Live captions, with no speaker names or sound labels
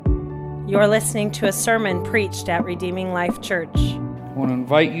You're listening to a sermon preached at Redeeming Life Church. I want to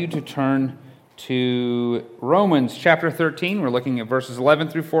invite you to turn to Romans chapter 13. We're looking at verses 11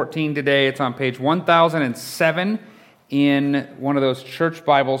 through 14 today. It's on page 1007 in one of those church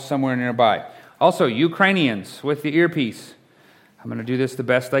Bibles somewhere nearby. Also, Ukrainians with the earpiece. I'm going to do this the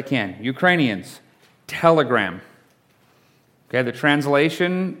best I can. Ukrainians, Telegram. Okay, the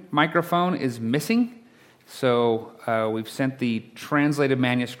translation microphone is missing. So we've sent the translated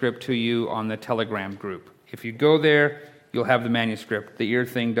manuscript to you on the Telegram group. If you go there, you'll have the manuscript. The ear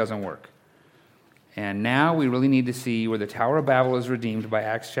thing doesn't work. And now we really need to see where the Tower of Babel is redeemed by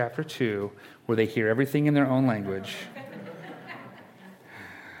Acts chapter 2, where they hear everything in their own language.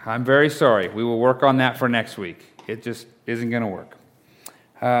 I'm very sorry. We will work on that for next week. It just isn't going to work.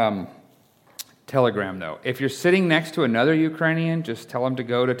 Telegram, though. If you're sitting next to another Ukrainian, just tell them to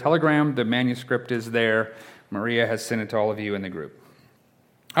go to Telegram. The manuscript is there. Maria has sent it to all of you in the group.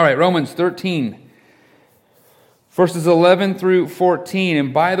 All right, Romans 13, verses 11 through 14.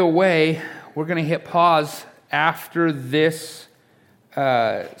 And by the way, we're going to hit pause after this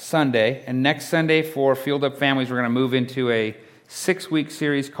Sunday. And next Sunday for Field Up Families, we're going to move into a 6-week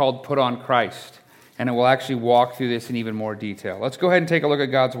series called Put on Christ. And it will actually walk through this in even more detail. Let's go ahead and take a look at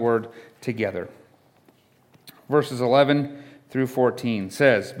God's Word together. Verses 11 through 14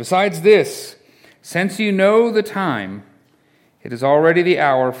 says, "Besides this, since you know the time, it is already the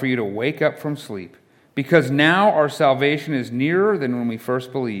hour for you to wake up from sleep, because now our salvation is nearer than when we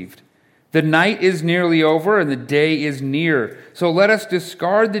first believed. The night is nearly over and the day is near. So let us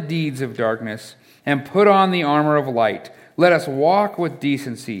discard the deeds of darkness and put on the armor of light. Let us walk with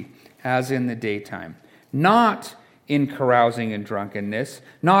decency as in the daytime, not in carousing and drunkenness,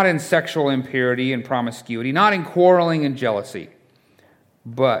 not in sexual impurity and promiscuity, not in quarreling and jealousy,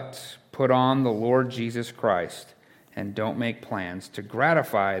 but put on the Lord Jesus Christ and don't make plans to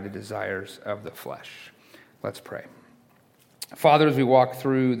gratify the desires of the flesh." Let's pray. Father, as we walk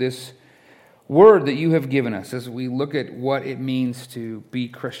through this word that you have given us, as we look at what it means to be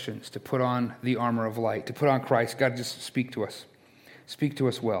Christians, to put on the armor of light, to put on Christ, God, just speak to us. Speak to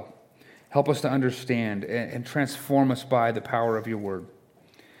us well. Help us to understand and transform us by the power of your word.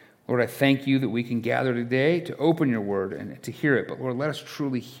 Lord, I thank you that we can gather today to open your word and to hear it. But Lord, let us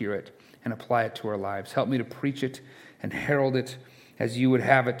truly hear it and apply it to our lives. Help me to preach it and herald it as you would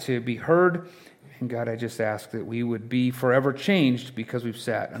have it to be heard. And God, I just ask that we would be forever changed because we've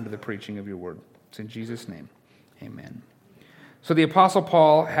sat under the preaching of your word. It's in Jesus' name. Amen. So the Apostle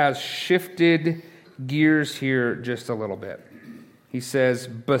Paul has shifted gears here just a little bit. He says,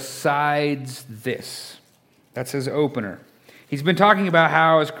 besides this. That's his opener. He's been talking about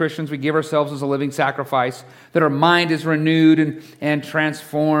how, as Christians, we give ourselves as a living sacrifice, that our mind is renewed and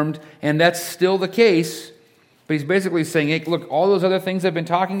transformed, and that's still the case. But he's basically saying, hey, look, all those other things I've been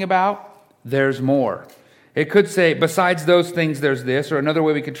talking about, there's more. It could say, besides those things, there's this, or another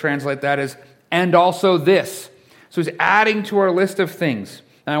way we could translate that is, and also this. So he's adding to our list of things.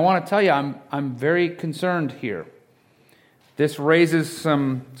 And I want to tell you, I'm very concerned here. This raises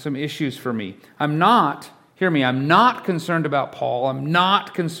some issues for me. I'm not concerned about Paul. I'm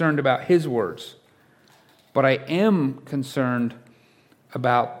not concerned about his words. But I am concerned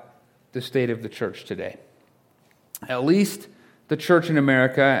about the state of the church today. At least the church in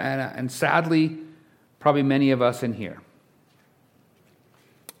America, and sadly, probably many of us in here.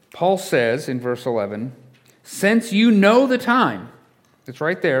 Paul says in verse 11, since you know the time, it's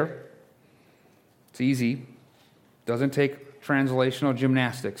right there. It's easy. Doesn't take translational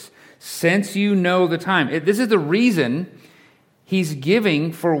gymnastics. Since you know the time. This is the reason he's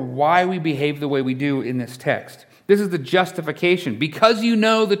giving for why we behave the way we do in this text. This is the justification. Because you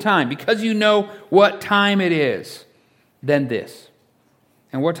know the time, because you know what time it is, then this.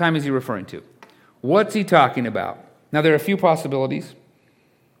 And what time is he referring to? What's he talking about? Now, there are a few possibilities.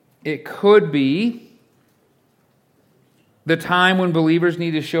 It could be the time when believers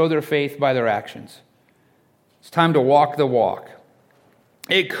need to show their faith by their actions. It's time to walk the walk.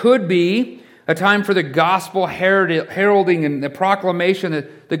 It could be a time for the gospel heralding and the proclamation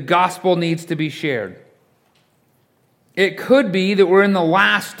that the gospel needs to be shared. It could be that we're in the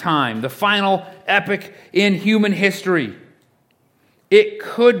last time, the final epic in human history. It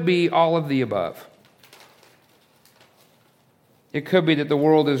could be all of the above. It could be that the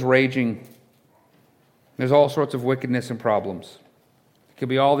world is raging. There's all sorts of wickedness and problems. It could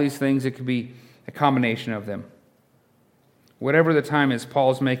be all these things. It could be a combination of them. Whatever the time is,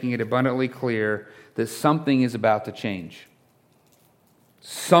 Paul is making it abundantly clear that something is about to change.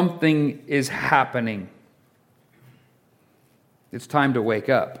 Something is happening. It's time to wake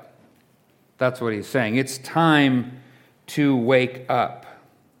up. That's what he's saying. It's time to wake up.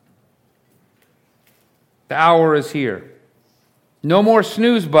 The hour is here. No more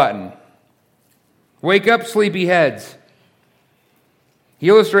snooze button. Wake up, sleepy heads. He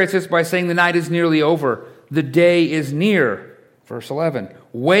illustrates this by saying the night is nearly over. The day is near. Verse 11.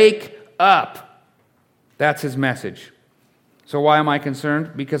 Wake up. That's his message. So why am I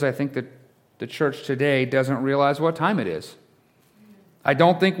concerned? Because I think that the church today doesn't realize what time it is. I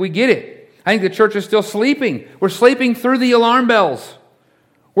don't think we get it. I think the church is still sleeping. We're sleeping through the alarm bells.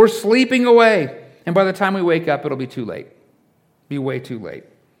 We're sleeping away. And by the time we wake up, it'll be too late. Be way too late.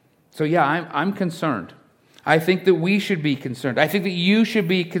 So yeah, I'm concerned. I think that we should be concerned. I think that you should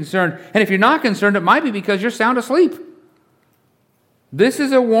be concerned. And if you're not concerned, it might be because you're sound asleep. This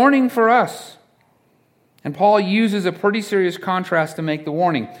is a warning for us. And Paul uses a pretty serious contrast to make the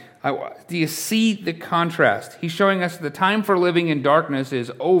warning. Do you see the contrast? He's showing us the time for living in darkness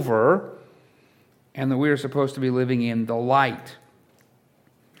is over, and that we are supposed to be living in the light.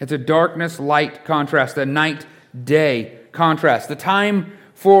 It's a darkness-light contrast, a night-day contrast. The time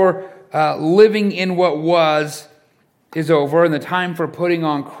for living in what was is over, and the time for putting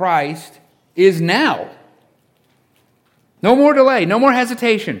on Christ is now. No more delay, no more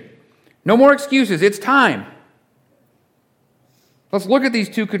hesitation, no more excuses. It's time. Let's look at these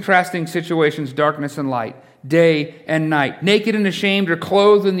two contrasting situations, darkness and light, day and night, naked and ashamed or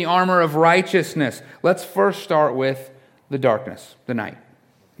clothed in the armor of righteousness. Let's first start with the darkness, the night.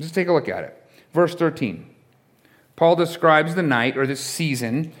 Let's take a look at it. Verse 13. Paul describes the night, or this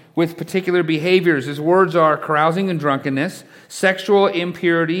season, with particular behaviors. His words are carousing and drunkenness, sexual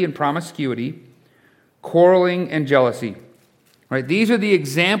impurity and promiscuity, quarreling and jealousy. Right? These are the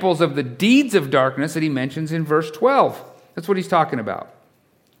examples of the deeds of darkness that he mentions in verse 12. That's what he's talking about.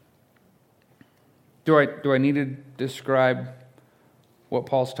 Do I need to describe what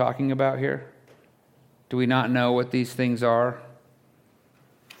Paul's talking about here? Do we not know what these things are?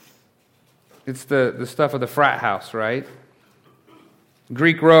 It's the stuff of the frat house, right?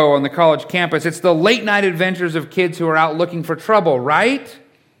 Greek Row on the college campus. It's the late night adventures of kids who are out looking for trouble, right?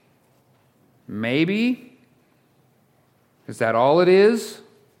 Maybe. Is that all it is?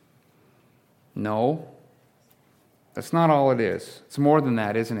 No. That's not all it is. It's more than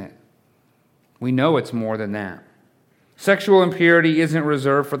that, isn't it? We know it's more than that. Sexual impurity isn't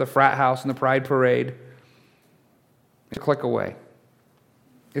reserved for the frat house and the pride parade. It's a click away.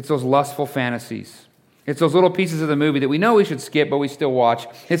 It's those lustful fantasies. It's those little pieces of the movie that we know we should skip, but we still watch.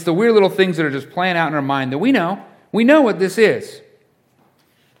 It's the weird little things that are just playing out in our mind that we know. We know what this is.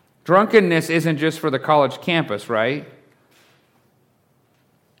 Drunkenness isn't just for the college campus, right?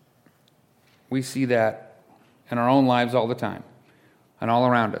 We see that in our own lives all the time and all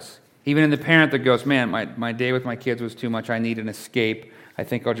around us. Even in the parent that goes, man, my day with my kids was too much. I need an escape. I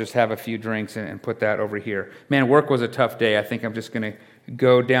think I'll just have a few drinks and put that over here. Man, work was a tough day. I think I'm just going to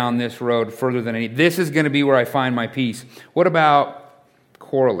go down this road further than I need. This is going to be where I find my peace. What about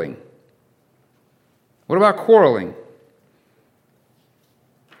quarreling? What about quarreling?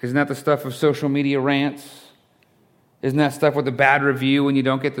 Isn't that the stuff of social media rants? Isn't that stuff with a bad review when you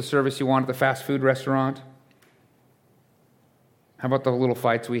don't get the service you want at the fast food restaurant? How about the little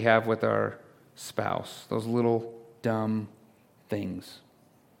fights we have with our spouse? Those little dumb things.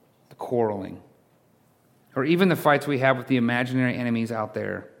 The quarreling. Or even the fights we have with the imaginary enemies out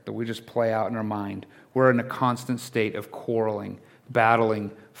there that we just play out in our mind. We're in a constant state of quarreling,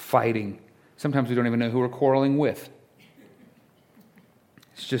 battling, fighting. Sometimes we don't even know who we're quarreling with.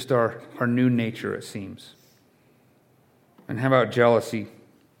 It's just our new nature, it seems. And how about jealousy?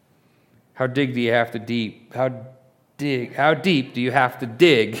 How deep do you have to dig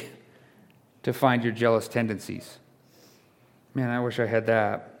to find your jealous tendencies? Man, I wish I had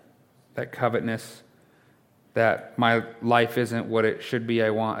that covetousness, that my life isn't what it should be. I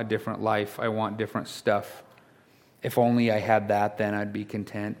want a different life. I want different stuff. If only I had that, then I'd be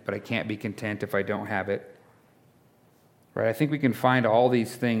content, but I can't be content if I don't have it. Right? I think we can find all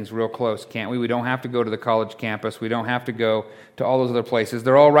these things real close, can't we? We don't have to go to the college campus. We don't have to go to all those other places.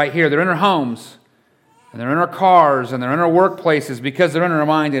 They're all right here. They're in our homes, and they're in our cars, and they're in our workplaces because they're in our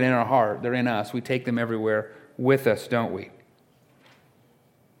mind and in our heart. They're in us. We take them everywhere with us, don't we?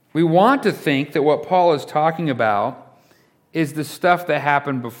 We want to think that what Paul is talking about is the stuff that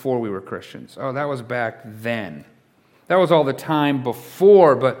happened before we were Christians. Oh, that was back then. That was all the time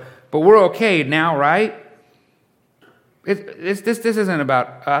before, but we're okay now, right? This isn't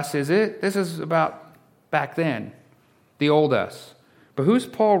about us, is it? This is about back then, the old us. But who's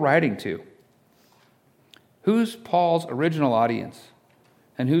Paul writing to? Who's Paul's original audience?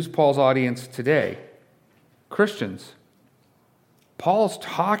 And who's Paul's audience today? Christians. Paul's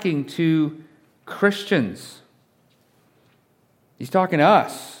talking to Christians. He's talking to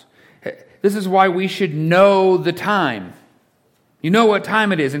us. this is why we should know the time. You know what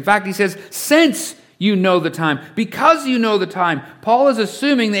time it is. In fact, he says, since you know the time, because you know the time, Paul is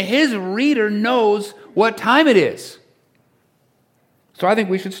assuming that his reader knows what time it is. So I think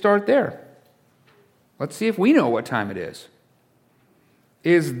we should start there. Let's see if we know what time it is.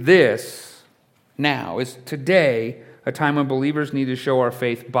 Is this now, is today a time when believers need to show our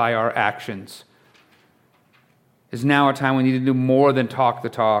faith by our actions? Is now a time we need to do more than talk the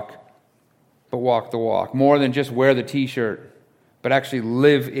talk, but walk the walk? More than just wear the t-shirt, but actually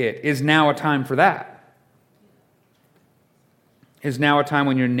live it? Is now a time for that? Is now a time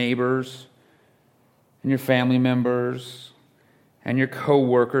when your neighbors and your family members and your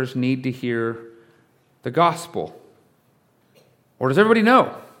co-workers need to hear the gospel? Or does everybody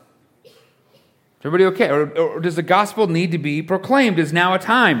know? Is everybody okay? Or does the gospel need to be proclaimed? Is now a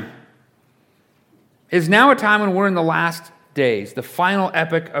time? Is now a time when we're in the last days, the final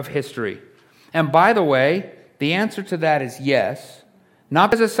epoch of history? And by the way, the answer to that is yes. Not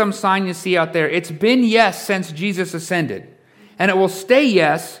because of some sign you see out there. It's been yes since Jesus ascended. And it will stay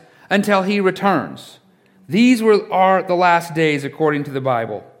yes until he returns. These are the last days according to the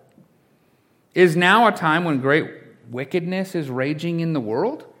Bible. Is now a time when great wickedness is raging in the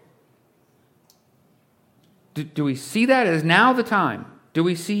world? Do we see that? Is now the time? Do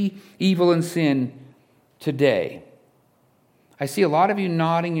we see evil and sin today? I see a lot of you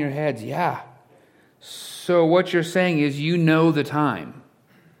nodding your heads. Yeah. So what you're saying is you know the time.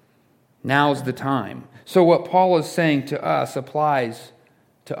 Now's the time. So what Paul is saying to us applies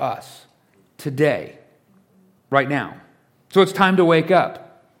to us today, right now. So it's time to wake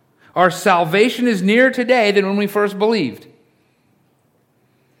up. Our salvation is nearer today than when we first believed.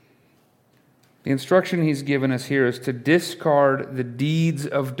 The instruction he's given us here is to discard the deeds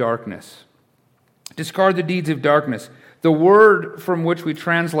of darkness. Discard the deeds of darkness. The word from which we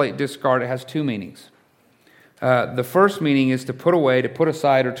translate discard has two meanings. The first meaning is to put away, to put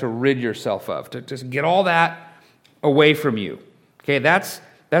aside, or to rid yourself of. To just get all that away from you. Okay, that's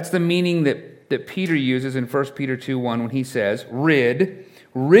the meaning that Peter uses in 1 Peter 2:1 when he says,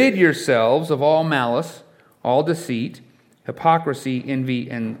 rid yourselves of all malice, all deceit, hypocrisy, envy,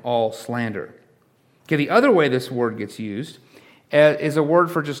 and all slander. Okay, the other way this word gets used is a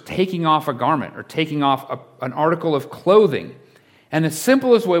word for just taking off a garment or taking off an article of clothing. And the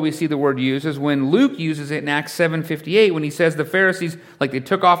simplest way we see the word used is when Luke uses it in Acts 7:58 when he says the Pharisees, like they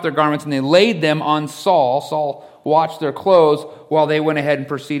took off their garments and they laid them on Saul. Saul watched their clothes while they went ahead and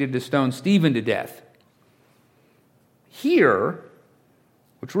proceeded to stone Stephen to death. Here,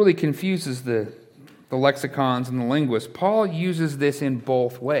 which really confuses the lexicons and the linguists, Paul uses this in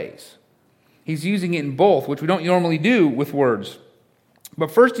both ways. He's using it in both, which we don't normally do with words.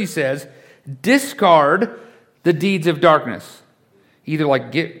 But first he says, discard the deeds of darkness. Either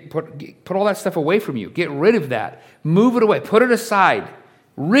like put all that stuff away from you. Get rid of that. Move it away. Put it aside.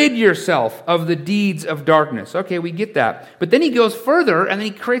 Rid yourself of the deeds of darkness. Okay, we get that. But then he goes further and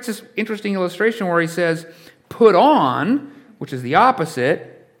then he creates this interesting illustration where he says, put on, which is the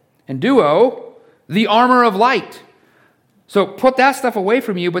opposite, and duo, the armor of light. So put that stuff away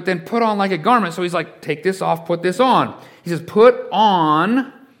from you, but then put on like a garment. So he's like, take this off, put this on. He says, put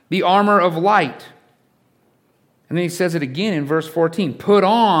on the armor of light. And then he says it again in verse 14. Put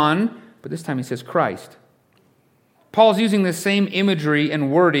on, but this time he says Christ. Paul's using the same imagery and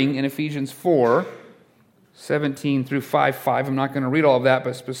wording in Ephesians 4:17 through 5:5. I'm not going to read all of that,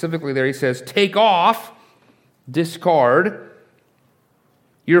 but specifically there he says, take off, discard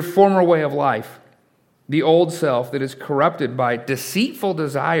your former way of life, the old self that is corrupted by deceitful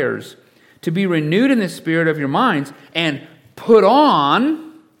desires, to be renewed in the spirit of your minds, and put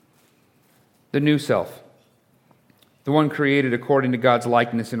on the new self, the one created according to God's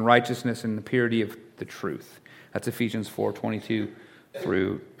likeness in righteousness and the purity of the truth. That's Ephesians 4:22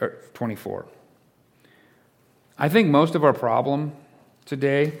 through 24. I think most of our problem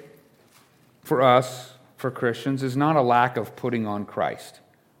today for us, for Christians, is not a lack of putting on Christ.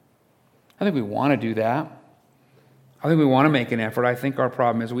 I think we want to do that. I think we want to make an effort. I think our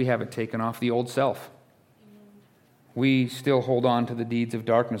problem is we haven't taken off the old self. We still hold on to the deeds of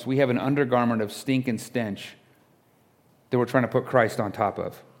darkness. We have an undergarment of stink and stench that we're trying to put Christ on top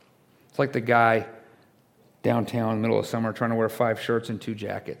of. It's like the guy downtown in the middle of summer trying to wear 5 shirts and 2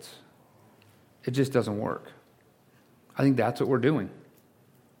 jackets. It just doesn't work. I think that's what we're doing.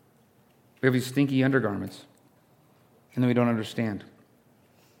 We have these stinky undergarments, and then we don't understand.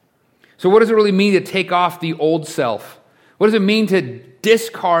 So what does it really mean to take off the old self? What does it mean to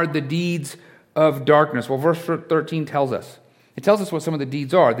discard the deeds of darkness? Well, verse 13 tells us. It tells us what some of the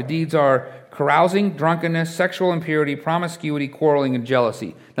deeds are. The deeds are carousing, drunkenness, sexual impurity, promiscuity, quarreling, and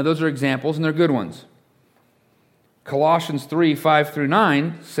jealousy. Now those are examples, and they're good ones. Colossians 3, 5 through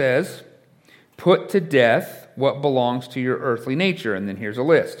 9 says, put to death what belongs to your earthly nature. And then here's a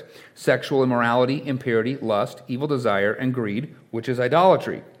list. Sexual immorality, impurity, lust, evil desire, and greed, which is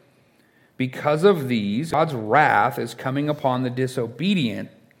idolatry. Because of these, God's wrath is coming upon the disobedient.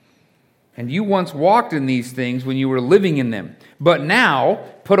 And you once walked in these things when you were living in them. But now,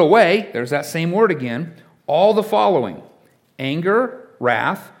 put away, there's that same word again, all the following: anger,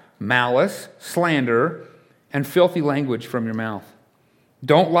 wrath, malice, slander, and filthy language from your mouth.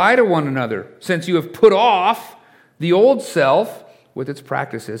 Don't lie to one another, since you have put off the old self with its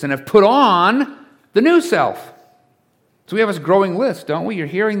practices and have put on the new self. So we have this growing list, don't we? You're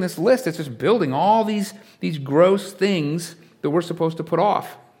hearing this list. It's just building all these gross things that we're supposed to put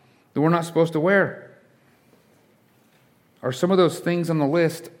off, that we're not supposed to wear. Are some of those things on the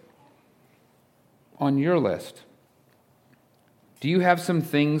list on your list? Do you have some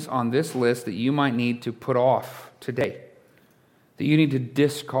things on this list that you might need to put off today, that you need to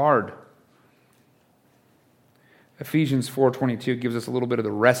discard? Ephesians 4:22 gives us a little bit of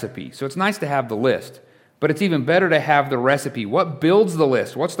the recipe. So it's nice to have the list, but it's even better to have the recipe. What builds the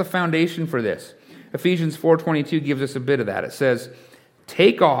list? What's the foundation for this? Ephesians 4:22 gives us a bit of that. It says,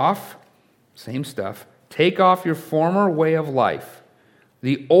 take off, same stuff, take off your former way of life,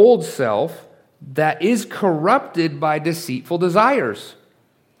 the old self that is corrupted by deceitful desires.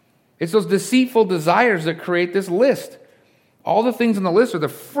 It's those deceitful desires that create this list. All the things on the list are the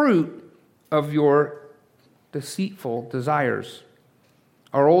fruit of your deceitful desires.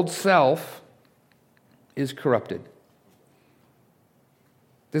 Our old self is corrupted.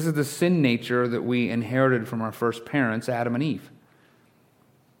 This is the sin nature that we inherited from our first parents, Adam and Eve.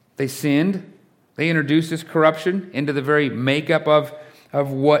 They sinned. They introduced this corruption into the very makeup of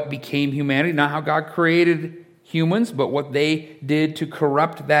what became humanity. Not how God created humans, but what they did to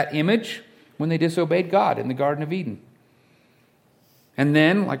corrupt that image when they disobeyed God in the Garden of Eden. And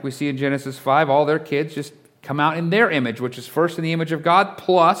then, like we see in Genesis 5, all their kids just come out in their image, which is first in the image of God,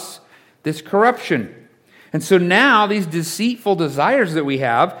 plus this corruption. And so now these deceitful desires that we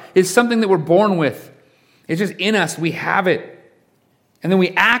have is something that we're born with. It's just in us. We have it. And then we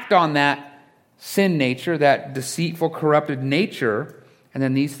act on that sin nature, that deceitful, corrupted nature, and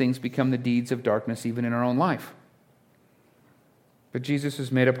then these things become the deeds of darkness even in our own life. But Jesus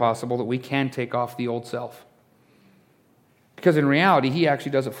has made it possible that we can take off the old self. Because in reality, He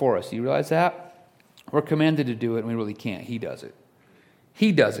actually does it for us. Do you realize that? We're commanded to do it, and we really can't. He does it.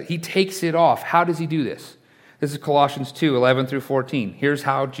 He does it. He takes it off. How does He do this? This is Colossians 2, 11 through 14. Here's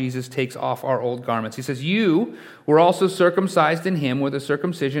how Jesus takes off our old garments. He says, you were also circumcised in Him with a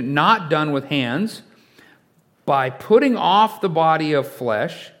circumcision not done with hands, by putting off the body of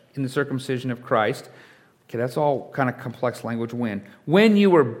flesh in the circumcision of Christ. Okay, that's all kind of complex language. When you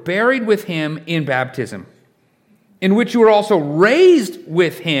were buried with Him in baptism, in which you were also raised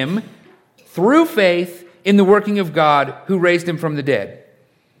with Him through faith in the working of God who raised Him from the dead.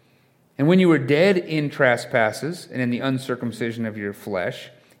 And when you were dead in trespasses and in the uncircumcision of your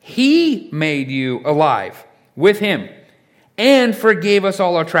flesh, He made you alive with Him and forgave us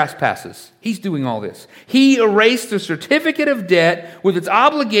all our trespasses. He's doing all this. He erased the certificate of debt with its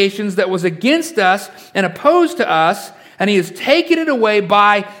obligations that was against us and opposed to us, and He has taken it away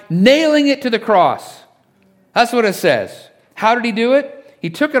by nailing it to the cross. That's what it says. How did He do it? He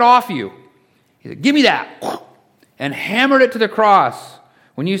took it off you. He said, give me that, and hammered it to the cross.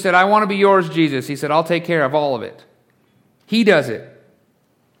 When you said, I want to be yours, Jesus, He said, I'll take care of all of it. He does it.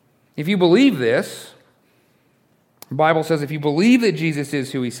 If you believe this, the Bible says if you believe that Jesus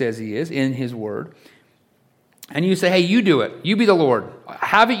is who He says He is in His Word, and you say, hey, you do it. You be the Lord.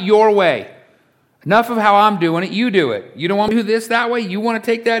 Have it your way. Enough of how I'm doing it. You do it. You don't want to do this that way? You want to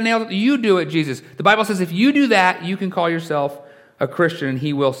take that nail? You do it, Jesus. The Bible says if you do that, you can call yourself a Christian and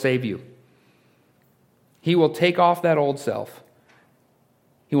He will save you. He will take off that old self.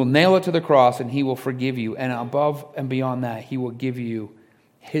 He will nail it to the cross and He will forgive you. And above and beyond that, He will give you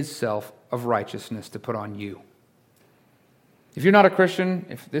His self of righteousness to put on you. If you're not a Christian,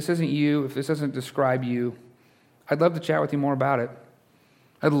 if this isn't you, if this doesn't describe you, I'd love to chat with you more about it.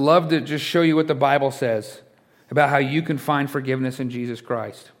 I'd love to just show you what the Bible says about how you can find forgiveness in Jesus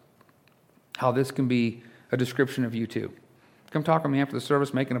Christ. How this can be a description of you too. Come talk with me after the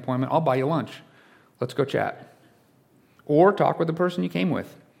service, make an appointment. I'll buy you lunch. Let's go chat. Or talk with the person you came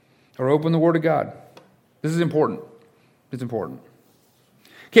with. Or open the Word of God. This is important. It's important.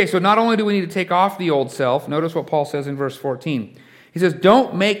 Okay, so not only do we need to take off the old self, notice what Paul says in verse 14. He says,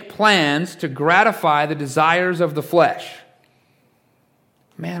 don't make plans to gratify the desires of the flesh.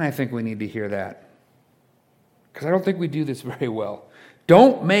 Man, I think we need to hear that. Because I don't think we do this very well.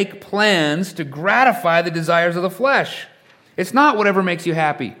 Don't make plans to gratify the desires of the flesh. It's not whatever makes you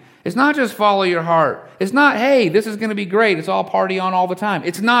happy. It's not just follow your heart. It's not, hey, this is going to be great. It's all party on all the time.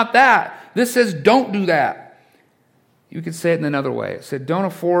 It's not that. This says don't do that. You could say it in another way. It said don't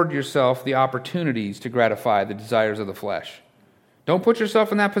afford yourself the opportunities to gratify the desires of the flesh. Don't put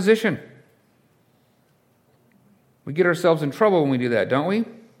yourself in that position. We get ourselves in trouble when we do that, don't we?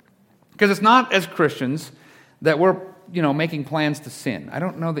 Because it's not as Christians that we're, making plans to sin. I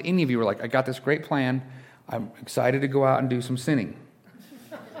don't know that any of you are like, I got this great plan. I'm excited to go out and do some sinning.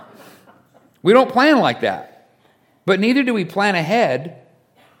 We don't plan like that. But neither do we plan ahead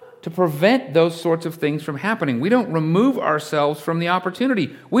to prevent those sorts of things from happening. We don't remove ourselves from the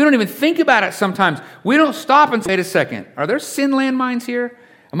opportunity. We don't even think about it sometimes. We don't stop and say, wait a second, are there sin landmines here?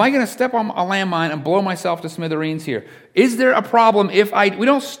 Am I going to step on a landmine and blow myself to smithereens here? Is there a problem if we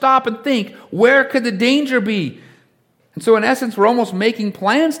don't stop and think, where could the danger be? And so in essence, we're almost making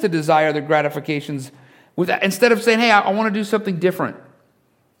plans to desire the gratifications instead of saying, hey, I want to do something different.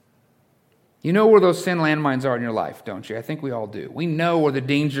 You know where those sin landmines are in your life, don't you? I think we all do. We know where the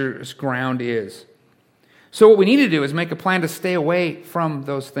dangerous ground is. So what we need to do is make a plan to stay away from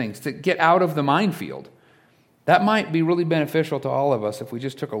those things, to get out of the minefield. That might be really beneficial to all of us if we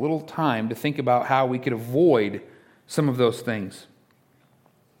just took a little time to think about how we could avoid some of those things.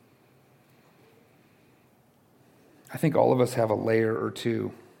 I think all of us have a layer or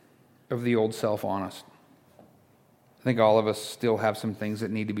two of the old self on us. I think all of us still have some things that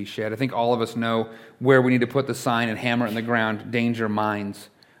need to be shed. I think all of us know where we need to put the sign and hammer it in the ground, danger minds.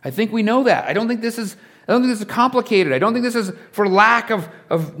 I think we know that. I don't think this is complicated. I don't think this is for lack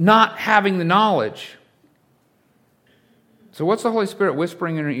of not having the knowledge. So what's the Holy Spirit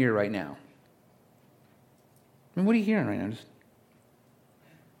whispering in your ear right now? What are you hearing right now?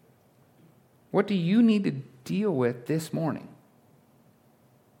 What do you need to deal with this morning?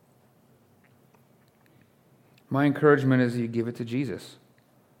 My encouragement is you give it to Jesus.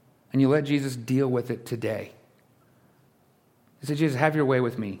 And you let Jesus deal with it today. You say, Jesus, have your way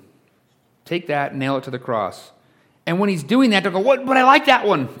with me. Take that, nail it to the cross. And when he's doing that, don't go, what? But I like that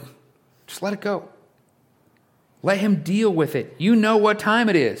one. Just let it go. Let him deal with it. You know what time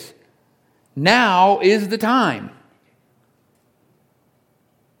it is. Now is the time.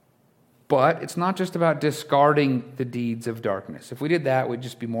 But it's not just about discarding the deeds of darkness. If we did that, we'd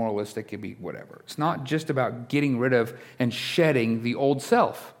just be moralistic, it'd be whatever. It's not just about getting rid of and shedding the old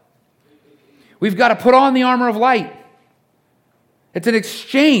self. We've got to put on the armor of light. It's an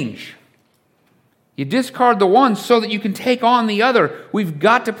exchange. You discard the one so that you can take on the other. We've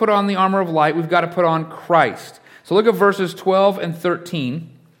got to put on the armor of light. We've got to put on Christ. So look at verses 12 and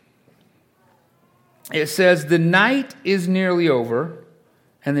 13. It says, the night is nearly over,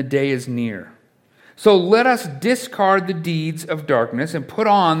 and the day is near. So let us discard the deeds of darkness and put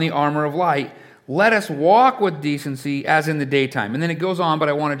on the armor of light. Let us walk with decency as in the daytime. And then it goes on, but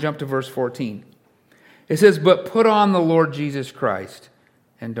I want to jump to verse 14. It says, but put on the Lord Jesus Christ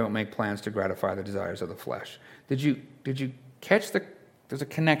and don't make plans to gratify the desires of the flesh. Did you catch there's a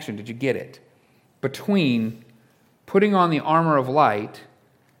connection, did you get it? Between putting on the armor of light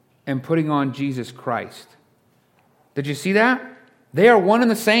and putting on Jesus Christ. Did you see that? They are one and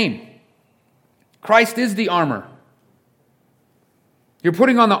the same. Christ is the armor. You're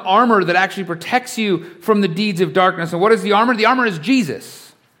putting on the armor that actually protects you from the deeds of darkness. And what is the armor? The armor is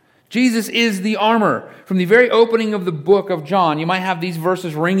Jesus. Jesus is the armor. From the very opening of the book of John, you might have these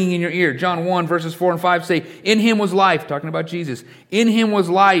verses ringing in your ear. John 1, verses 4 and 5 say, in him was life, talking about Jesus. In him was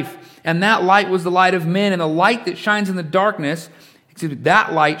life, and that light was the light of men. And the light that shines in the darkness,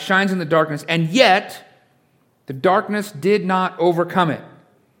 that light shines in the darkness, and yet the darkness did not overcome it.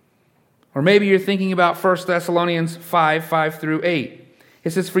 Or maybe you're thinking about 1 Thessalonians 5 through 8. It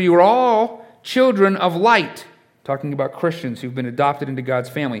says, for you are all children of light. Talking about Christians who've been adopted into God's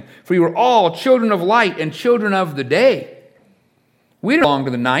family. For you are all children of light and children of the day. We don't belong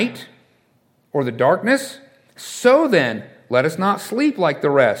to the night or the darkness. So then, let us not sleep like the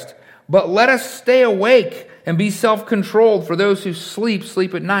rest, but let us stay awake and be self-controlled. For those who sleep,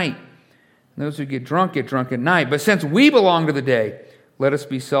 sleep at night. And those who get drunk at night. But since we belong to the day, let us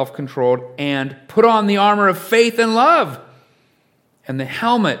be self-controlled and put on the armor of faith and love and the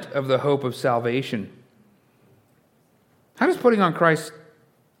helmet of the hope of salvation. How does putting on Christ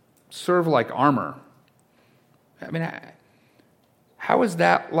serve like armor? I mean, how is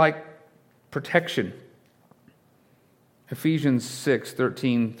that like protection? Ephesians 6,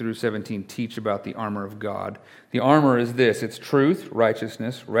 13 through 17 teach about the armor of God. The armor is this: it's truth,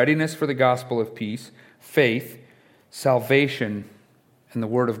 righteousness, readiness for the gospel of peace, faith, salvation, and the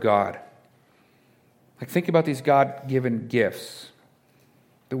Word of God. Like, think about these God-given gifts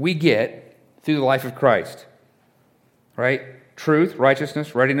that we get through the life of Christ, right? Truth,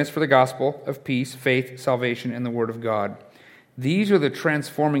 righteousness, readiness for the gospel of peace, faith, salvation, and the Word of God. These are the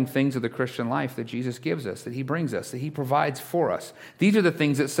transforming things of the Christian life that Jesus gives us, that He brings us, that He provides for us. These are the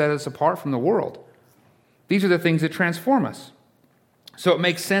things that set us apart from the world. These are the things that transform us. So it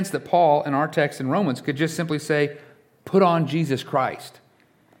makes sense that Paul, in our text in Romans, could just simply say, put on Jesus Christ.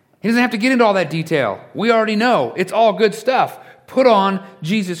 He doesn't have to get into all that detail. We already know. It's all good stuff. Put on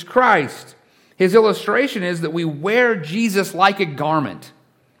Jesus Christ. His illustration is that we wear Jesus like a garment,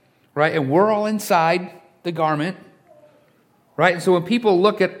 right? And we're all inside the garment, right? And so when people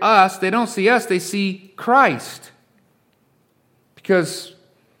look at us, they don't see us, they see Christ. Because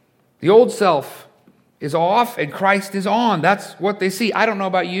the old self is off and Christ is on. That's what they see. I don't know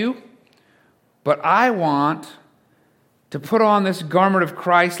about you, but I want to put on this garment of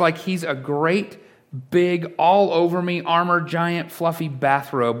Christ like He's a great, big, all over me, armor, giant, fluffy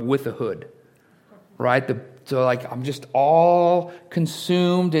bathrobe with a hood, right? So like I'm just all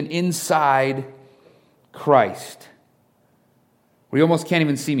consumed and inside Christ. Where you almost can't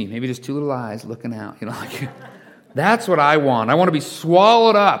even see me. Maybe just two little eyes looking out. Like that's what I want. I want to be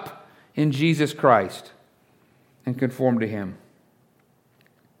swallowed up in Jesus Christ and conform to Him.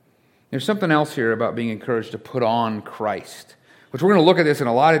 There's something else here about being encouraged to put on Christ, which we're going to look at this in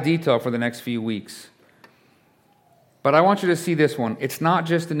a lot of detail for the next few weeks. But I want you to see this one. It's not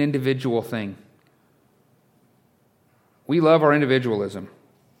just an individual thing. We love our individualism.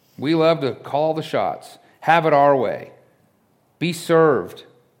 We love to call the shots, have it our way, be served,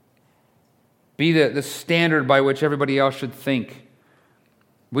 be the standard by which everybody else should think.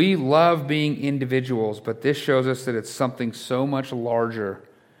 We love being individuals, but this shows us that it's something so much larger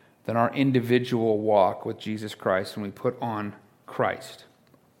than our individual walk with Jesus Christ when we put on Christ.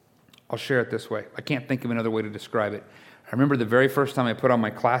 I'll share it this way. I can't think of another way to describe it. I remember the very first time I put on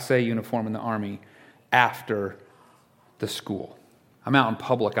my Class A uniform in the Army after the school. I'm out in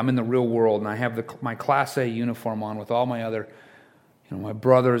public. I'm in the real world, and I have my Class A uniform on with all my other, my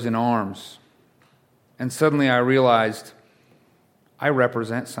brothers in arms. And suddenly I realized I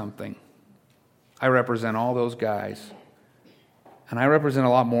represent something. I represent all those guys. And I represent a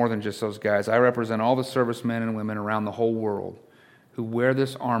lot more than just those guys. I represent all the servicemen and women around the whole world who wear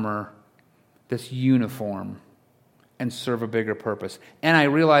this armor, this uniform, and serve a bigger purpose. And I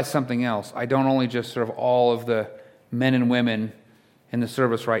realize something else. I don't only just serve all of the men and women in the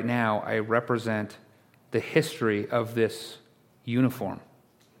service right now. I represent the history of this uniform,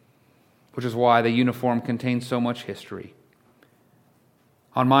 which is why the uniform contains so much history.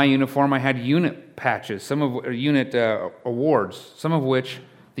 On my uniform, I had unit patches, unit awards, some of which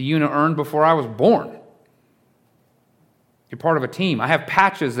the unit earned before I was born. You're part of a team. I have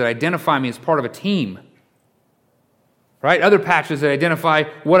patches that identify me as part of a team, right? Other patches that identify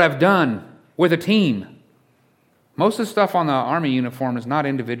what I've done with a team. Most of the stuff on the Army uniform is not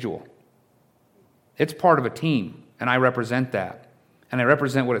individual. It's part of a team, and I represent that. And I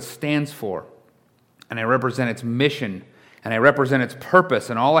represent what it stands for, and I represent its mission, and I represent its purpose,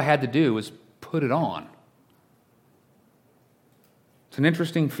 and all I had to do was put it on. It's an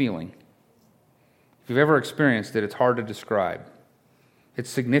interesting feeling. If you've ever experienced it, it's hard to describe. It's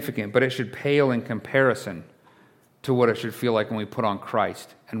significant, but it should pale in comparison to what it should feel like when we put on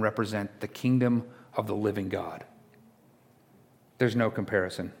Christ and represent the kingdom of the living God. There's no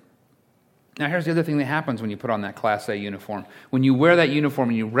comparison. Now, here's the other thing that happens when you put on that Class A uniform. When you wear that uniform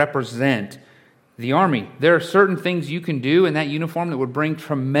and you represent the Army, there are certain things you can do in that uniform that would bring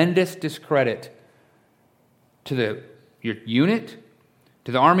tremendous discredit to your unit,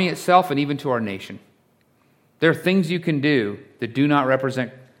 to the Army itself, and even to our nation. There are things you can do that do not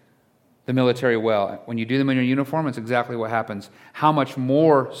represent the military well. When you do them in your uniform, it's exactly what happens. How much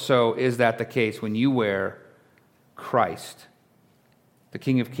more so is that the case when you wear Christ, the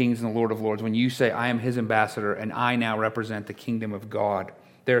King of Kings and the Lord of Lords, when you say, I am His ambassador and I now represent the kingdom of God?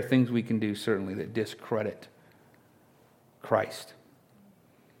 There are things we can do, certainly, that discredit Christ.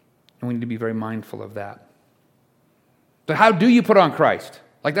 And we need to be very mindful of that. But how do you put on Christ?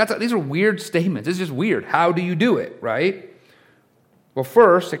 These are weird statements. It's just weird. How do you do it, right? Well,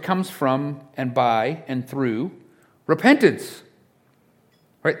 first, it comes from and by and through repentance.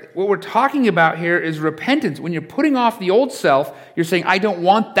 Right? What we're talking about here is repentance. When you're putting off the old self, you're saying, I don't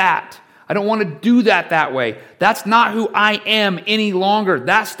want that. I don't want to do that way. That's not who I am any longer.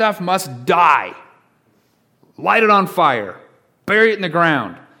 That stuff must die. Light it on fire. Bury it in the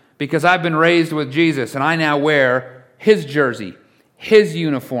ground. Because I've been raised with Jesus and I now wear His jersey, His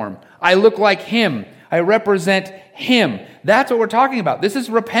uniform. I look like Him. I represent Him. That's what we're talking about. This is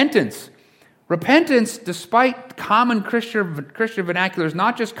repentance. Repentance, despite common Christian vernacular, is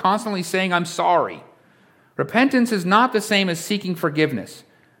not just constantly saying, I'm sorry. Repentance is not the same as seeking forgiveness.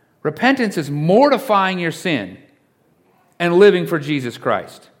 Repentance is mortifying your sin and living for Jesus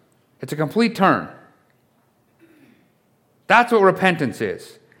Christ. It's a complete turn. That's what repentance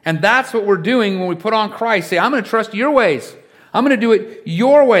is. And that's what we're doing when we put on Christ. Say, I'm going to trust your ways. I'm going to do it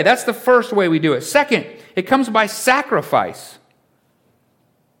your way. That's the first way we do it. Second, it comes by sacrifice.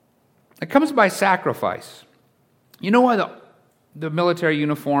 It comes by sacrifice. You know why the military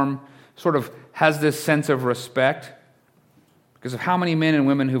uniform sort of has this sense of respect? Because of how many men and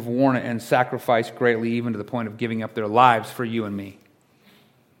women who've worn it and sacrificed greatly, even to the point of giving up their lives for you and me.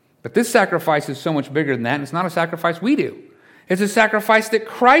 But this sacrifice is so much bigger than that, and it's not a sacrifice we do. It's a sacrifice that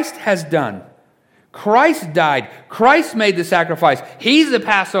Christ has done. Christ died. Christ made the sacrifice. He's the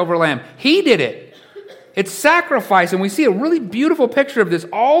Passover lamb. He did it. It's sacrifice, and we see a really beautiful picture of this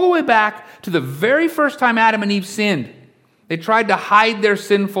all the way back to the very first time Adam and Eve sinned. They tried to hide their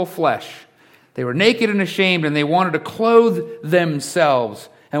sinful flesh. They were naked and ashamed, and they wanted to clothe themselves.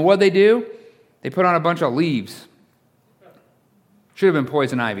 And what did they do? They put on a bunch of leaves. Should have been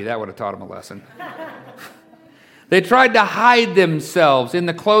poison ivy. That would have taught them a lesson. They tried to hide themselves in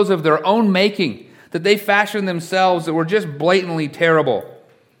the clothes of their own making, that they fashioned themselves that were just blatantly terrible.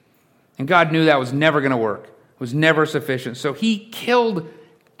 And God knew that was never going to work. It was never sufficient. So He killed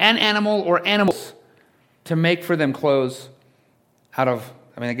an animal or animals to make for them clothes out of,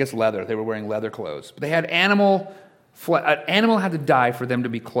 I guess leather. They were wearing leather clothes. But they had an animal had to die for them to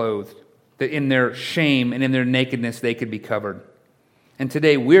be clothed, that in their shame and in their nakedness they could be covered. And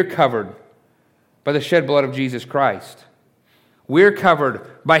today we're covered by the shed blood of Jesus Christ. We're covered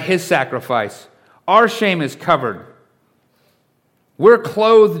by His sacrifice. Our shame is covered. We're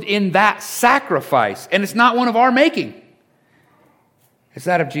clothed in that sacrifice, and it's not one of our making. It's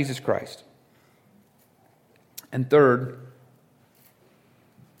that of Jesus Christ. And third,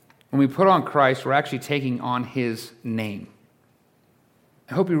 when we put on Christ, we're actually taking on His name.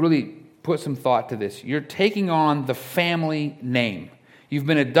 I hope you really put some thought to this. You're taking on the family name. You've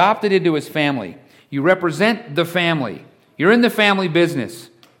been adopted into His family. You represent the family. You're in the family business.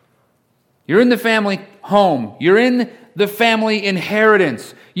 You're in the family home. You're in the family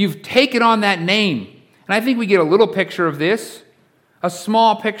inheritance. You've taken on that name. And I think we get a little picture of this, a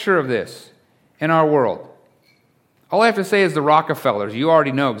small picture of this in our world. All I have to say is the Rockefellers. You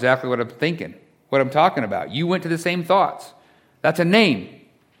already know exactly what I'm thinking, what I'm talking about. You went to the same thoughts. That's a name.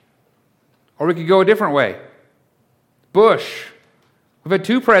 Or we could go a different way. Bush. We've had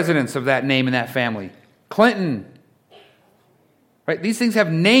 2 presidents of that name in that family. Clinton. Right? These things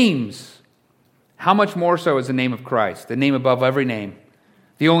have names. How much more so is the name of Christ, the name above every name,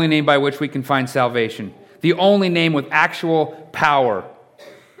 the only name by which we can find salvation, the only name with actual power,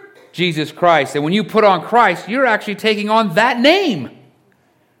 Jesus Christ. And when you put on Christ, you're actually taking on that name.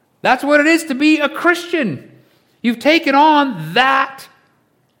 That's what it is to be a Christian. You've taken on that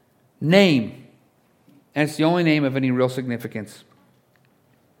name. And it's the only name of any real significance.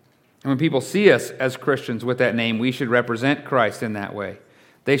 And when people see us as Christians with that name, we should represent Christ in that way.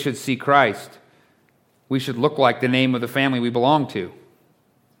 They should see Christ. We should look like the name of the family we belong to.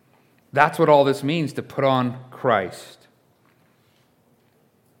 That's what all this means, to put on Christ.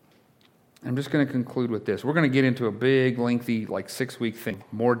 I'm just going to conclude with this. We're going to get into a big, lengthy, 6-week thing,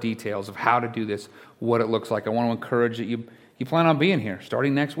 more details of how to do this, what it looks like. I want to encourage that you plan on being here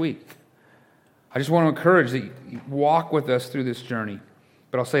starting next week. I just want to encourage that you walk with us through this journey.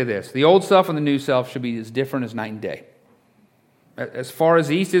 But I'll say this, the old self and the new self should be as different as night and day. As far as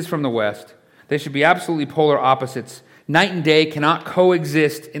the east is from the west, they should be absolutely polar opposites. Night and day cannot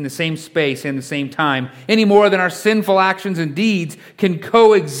coexist in the same space and the same time any more than our sinful actions and deeds can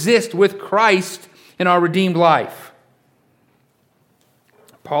coexist with Christ in our redeemed life.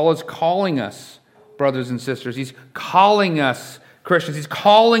 Paul is calling us, brothers and sisters. He's calling us, Christians. He's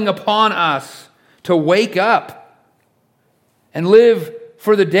calling upon us to wake up and live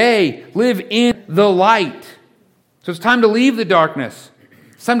for the day, live in the light. So it's time to leave the darkness.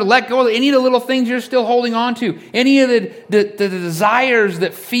 It's time to let go of any of the little things you're still holding on to, any of the desires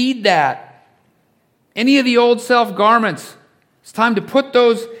that feed that, any of the old self garments. It's time to put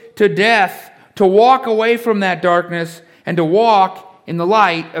those to death, to walk away from that darkness, and to walk in the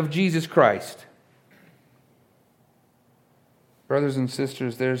light of Jesus Christ. Brothers and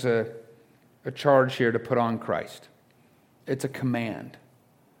sisters, there's a charge here to put on Christ. It's a command.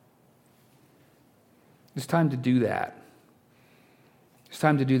 It's time to do that. It's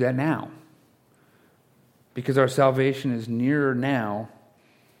time to do that now. Because our salvation is nearer now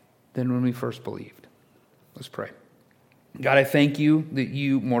than when we first believed. Let's pray. God, I thank you that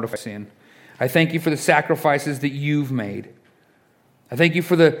you mortify sin. I thank you for the sacrifices that you've made. I thank you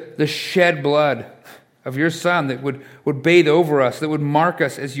for the shed blood of your Son that would bathe over us, that would mark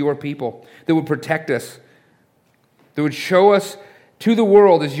us as your people, that would protect us, that would show us to the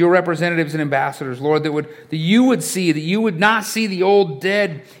world as your representatives and ambassadors, Lord, that you would see, that you would not see the old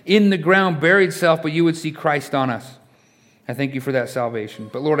dead in the ground buried self, but you would see Christ on us. I thank you for that salvation.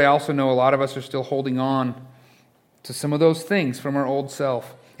 But Lord, I also know a lot of us are still holding on to some of those things from our old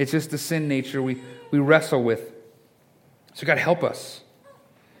self. It's just the sin nature we wrestle with. So God, help us.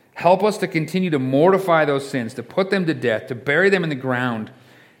 Help us to continue to mortify those sins, to put them to death, to bury them in the ground.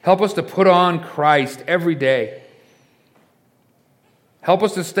 Help us to put on Christ every day. Help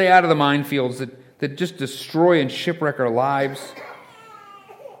us to stay out of the minefields that just destroy and shipwreck our lives.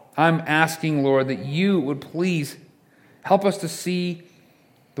 I'm asking, Lord, that you would please help us to see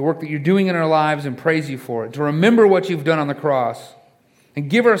the work that you're doing in our lives and praise you for it, to remember what you've done on the cross and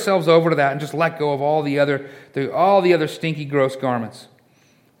give ourselves over to that and just let go of all the other stinky, gross garments.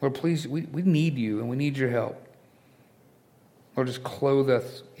 Lord, please, we need you and we need your help. Lord, just clothe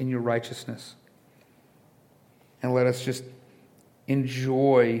us in your righteousness and let us just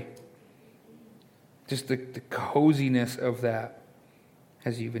enjoy just the coziness of that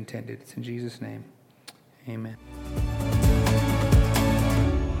as you've intended. It's in Jesus' name. Amen.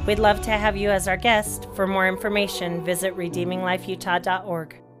 We'd love to have you as our guest. For more information, visit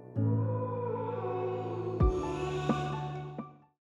redeeminglifeutah.org.